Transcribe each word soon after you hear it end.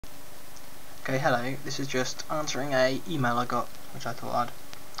Okay, hello, this is just answering a email I got, which I thought I'd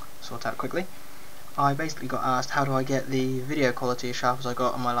sort out quickly. I basically got asked how do I get the video quality as sharp as I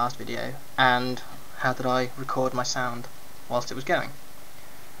got on my last video, and how did I record my sound whilst it was going.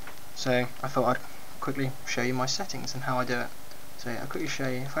 So I thought I'd quickly show you my settings and how I do it. So I'll quickly show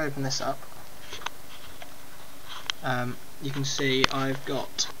you. If I open this up, you can see I've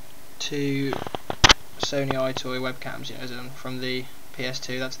got two Sony EyeToy webcams, from the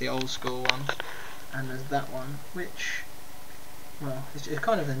PS2, that's the old school one, and there's that one, which, well, it's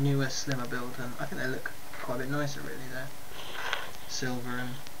kind of a newer, slimmer build, and I think they look quite a bit nicer really. They're silver and,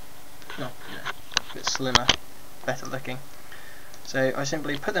 well, a bit slimmer, better looking. So I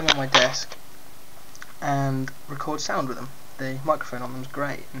simply put them on my desk and record sound with them. The microphone on them is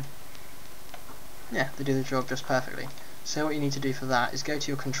great, and yeah, they do the job just perfectly. So what you need to do for that is go to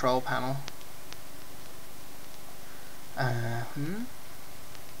your control panel,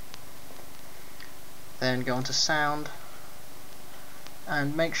 then go on to sound,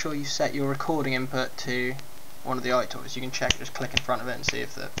 and make sure you set your recording input to one of the EyeToys. You can check, just click in front of it and see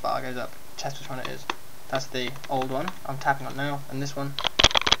if the bar goes up, test which one it is. That's the old one I'm tapping on now, and this one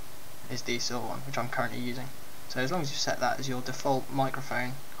is the silver one, which I'm currently using. So as long as you set that as your default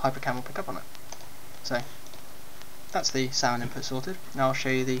microphone, Hypercam will pick up on it. So that's the sound input sorted. Now I'll show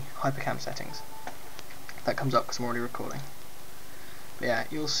you the Hypercam settings. That comes up because I'm already recording. But yeah,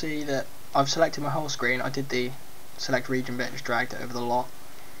 you'll see that I've selected my whole screen. I did the select region bit, just dragged it over the lot.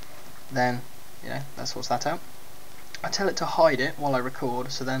 Then, that sorts that out. I tell it to hide it while I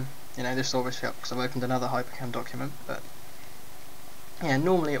record, so then, this is obviously up because I've opened another Hypercam document, but yeah,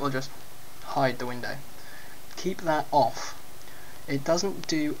 normally it will just hide the window. Keep that off. It doesn't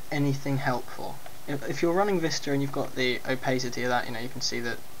do anything helpful. If you're running Vista and you've got the opacity of that, you can see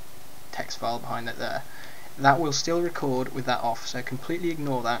the text file behind it there, that will still record with that off, so completely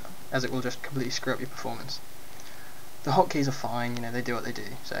ignore that, as it will just completely screw up your performance. The hotkeys are fine, they do what they do,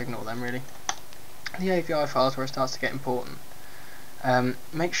 so ignore them really. The AVI files where it starts to get important.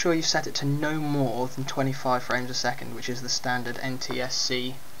 Make sure you set it to no more than 25 frames a second, which is the standard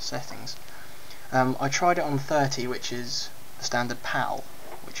NTSC settings. I tried it on 30, which is the standard PAL,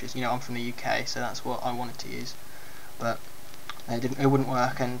 which is, I'm from the UK, so that's what I wanted to use, but it wouldn't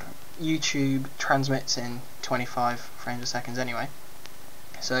work, and YouTube transmits in 25 frames a second anyway,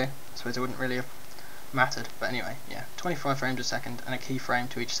 so I suppose it wouldn't really have mattered. But anyway, yeah, 25 frames a second and a keyframe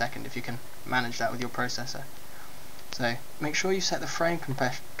to each second if you can manage that with your processor. So make sure you set the frame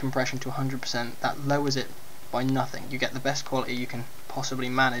compression to 100%. That lowers it by nothing. You get the best quality you can possibly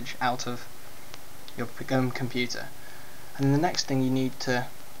manage out of your computer. And then the next thing you need to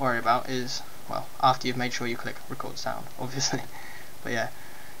worry about is, well, after you've made sure you click record sound, obviously, but yeah,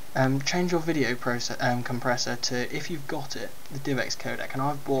 change your video compressor to, if you've got it, the Divx codec, and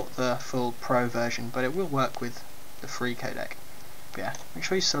I've bought the full pro version, but it will work with the free codec. But yeah, make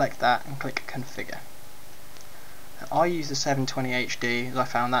sure you select that and click configure. I use the 720 HD as I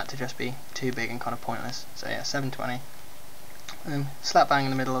found that to just be too big and kind of pointless, so yeah, 720, and slap bang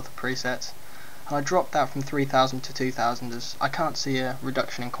in the middle of the presets. And I dropped that from 3000 to 2000 as I can't see a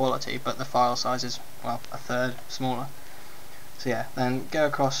reduction in quality, but the file size is, well, a third smaller. So yeah, then go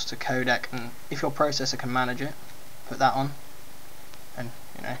across to codec, and if your processor can manage it, put that on, and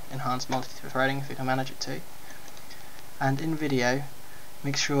enhance multi-threading if you can manage it too. And in video,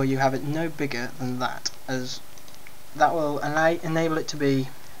 make sure you have it no bigger than that, as that will enable it to be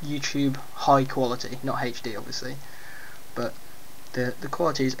YouTube high quality, not HD obviously, but the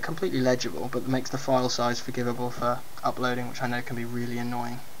quality is completely legible, but makes the file size forgivable for uploading, which I know can be really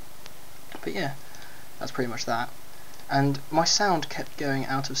annoying. But yeah, that's pretty much that. And my sound kept going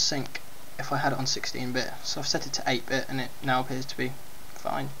out of sync if I had it on 16-bit, so I've set it to 8-bit and it now appears to be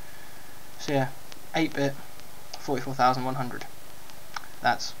fine. So yeah, 8-bit, 44,100.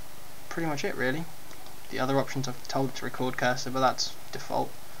 That's pretty much it really. The other options I've told it to record cursor, but that's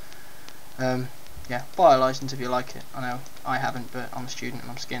default. Yeah, buy a license if you like it. I know I haven't, but I'm a student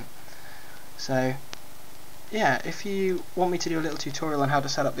and I'm skint. So yeah, if you want me to do a little tutorial on how to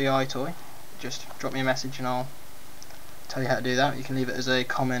set up the EyeToy, just drop me a message and I'll tell you how to do that. You can leave it as a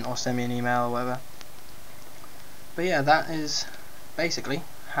comment or send me an email or whatever. But yeah, that is basically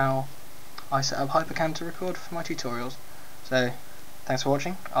how I set up Hypercam to record for my tutorials. So thanks for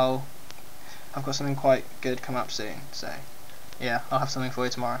watching. I've got something quite good come up soon, so yeah, I'll have something for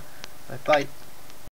you tomorrow. So bye.